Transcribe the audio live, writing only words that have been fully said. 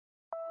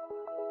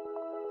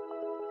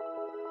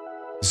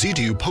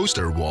Zidoo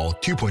Poster Wall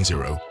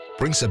 2.0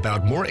 brings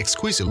about more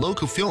exquisite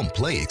local film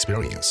play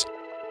experience,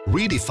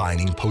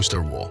 redefining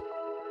poster wall.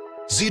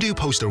 Zidoo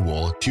Poster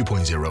Wall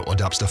 2.0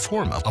 adopts the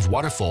format of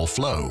waterfall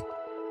flow,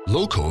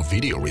 local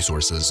video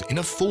resources in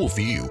a full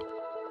view,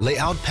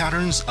 layout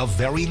patterns of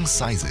varying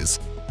sizes,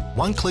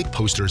 one-click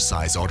poster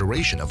size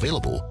alteration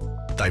available,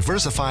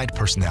 diversified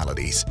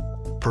personalities,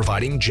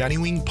 providing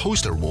genuine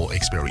poster wall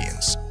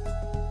experience.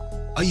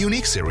 A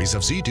unique series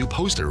of Zidoo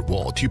Poster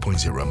Wall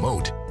 2.0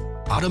 mode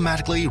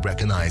automatically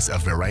recognize a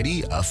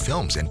variety of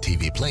films and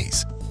TV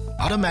plays,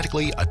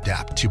 automatically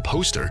adapt to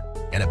poster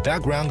and a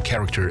background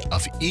character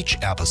of each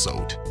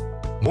episode,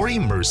 more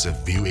immersive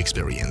view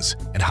experience,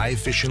 and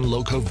high-efficient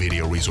local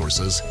video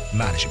resources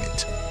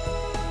management.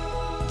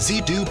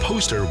 Zidoo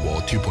Poster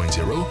Wall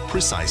 2.0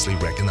 precisely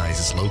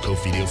recognizes local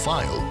video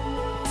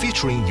file,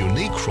 featuring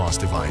unique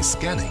cross-device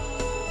scanning,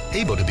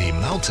 able to be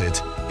mounted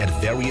at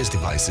various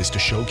devices to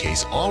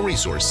showcase all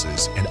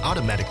resources and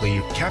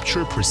automatically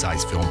capture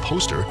precise film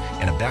poster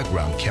and a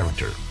background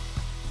character.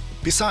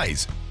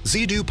 Besides,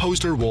 Zidoo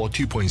Poster Wall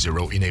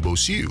 2.0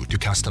 enables you to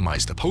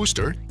customize the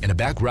poster and a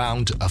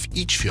background of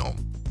each film.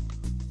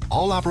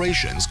 All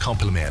operations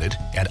complemented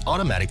and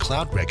automatic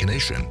cloud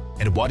recognition,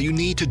 and what you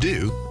need to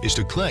do is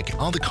to click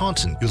on the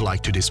content you'd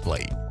like to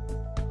display.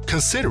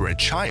 Consider a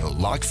child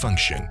lock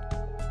function,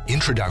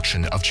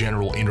 introduction of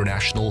general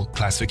international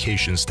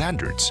classification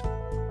standards,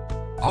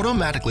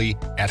 automatically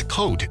add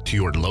code to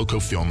your local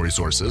film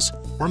resources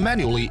or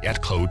manually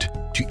add code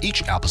to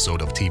each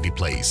episode of TV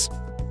plays.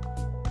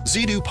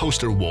 Zidoo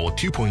Poster Wall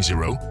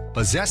 2.0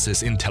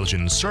 possesses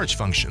intelligent search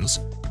functions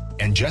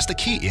and just a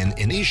key in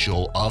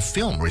initial of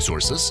film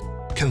resources,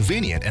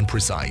 convenient and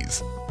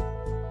precise.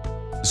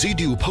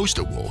 Zidoo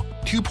Poster Wall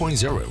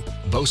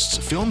 2.0 boasts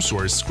film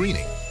source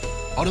screening,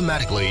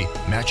 automatically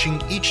matching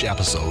each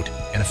episode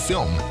and a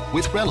film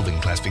with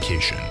relevant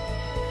classification.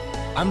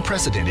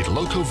 Unprecedented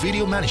local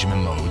video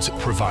management modes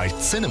provide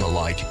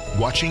cinema-like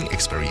watching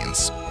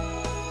experience.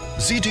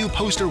 Zidoo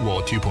Poster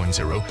Wall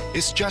 2.0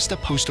 is just a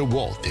poster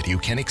wall that you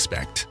can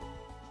expect.